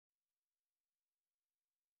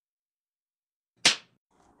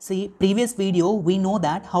See, previous video, we know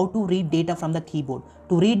that how to read data from the keyboard.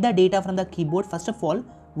 To read the data from the keyboard, first of all,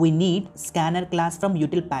 we need scanner class from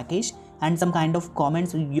util package and some kind of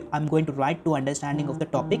comments I'm going to write to understanding of the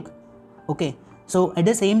topic. Okay, so at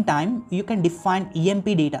the same time, you can define emp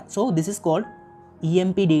data. So this is called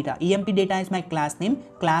emp data. Emp data is my class name.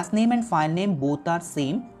 Class name and file name both are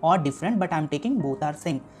same or different, but I'm taking both are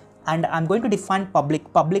same. And I'm going to define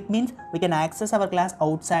public. Public means we can access our class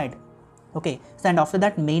outside. Okay, so and after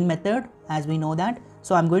that main method, as we know that,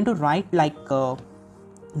 so I'm going to write like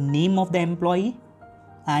name of the employee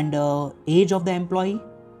and age of the employee,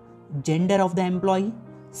 gender of the employee,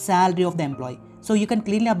 salary of the employee. So you can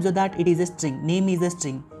clearly observe that it is a string. Name is a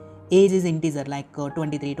string, age is integer like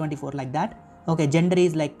 23, 24 like that. Okay, gender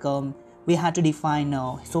is like we have to define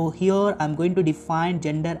so here I'm going to define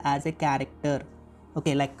gender as a character.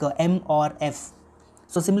 Okay, like M or F.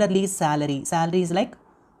 So similarly salary is like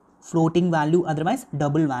floating value, otherwise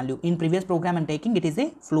double value. In previous program I'm taking it is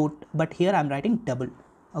a float, but here I'm writing double.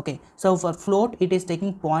 Okay, so for float it is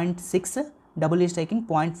taking 0.6, double is taking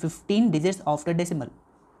 0.15 digits after decimal.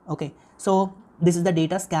 Okay, so this is the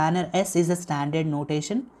data. Scanner S is a standard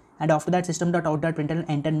notation, and after that system.out.println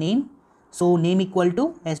enter name. So name equal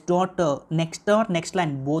to s dot next or next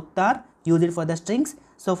line, both are used for the strings.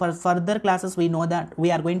 So for further classes we know that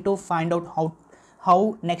we are going to find out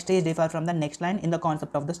how next stage differ from the next line in the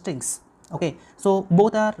concept of the strings. Okay, so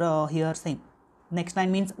both are here same. Next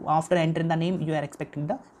line means after entering the name you are expecting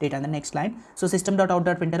the data in the next line. So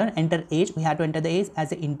system.out.println enter age, we have to enter the age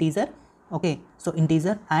as an integer. Okay, so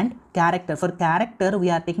integer. And character, for character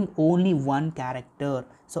we are taking only one character.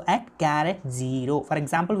 So at caret 0, for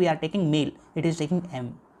example we are taking male, it is taking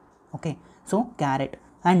M. Okay, so caret.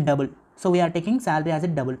 And double, so we are taking salary as a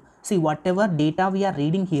double. See, whatever data we are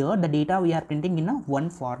reading here, the data we are printing in a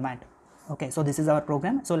one format. Okay, so this is our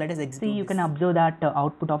program. So let us execute. See, you can observe that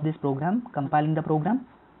output of this program, compiling the program.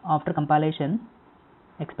 After compilation,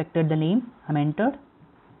 expected the name, I'm entered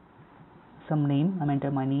some name, I'm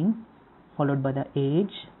entered my name, followed by the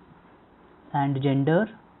age and gender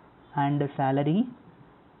and the salary.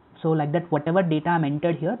 So like that, whatever data I'm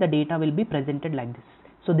entered here, the data will be presented like this.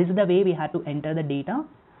 So this is the way we have to enter the data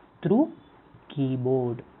through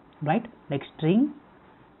keyboard, right? Like string,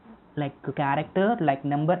 like character, like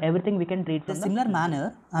number, everything we can read from the similar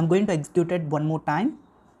manner. I'm going to execute it one more time.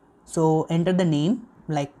 So enter the name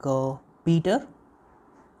like Peter,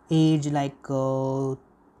 age like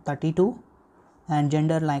 32, and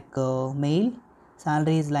gender like male,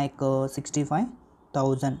 salary is like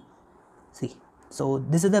 65,000. See, so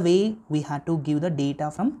this is the way we had to give the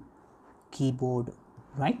data from keyboard,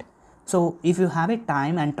 right? So if you have a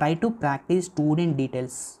time and try to practice student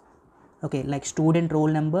details, okay, like student roll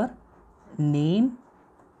number, name,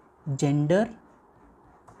 gender,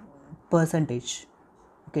 percentage.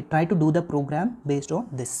 Okay, try to do the program based on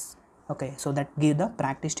this. Okay, so that give the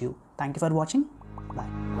practice to you. Thank you for watching.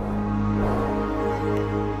 Bye.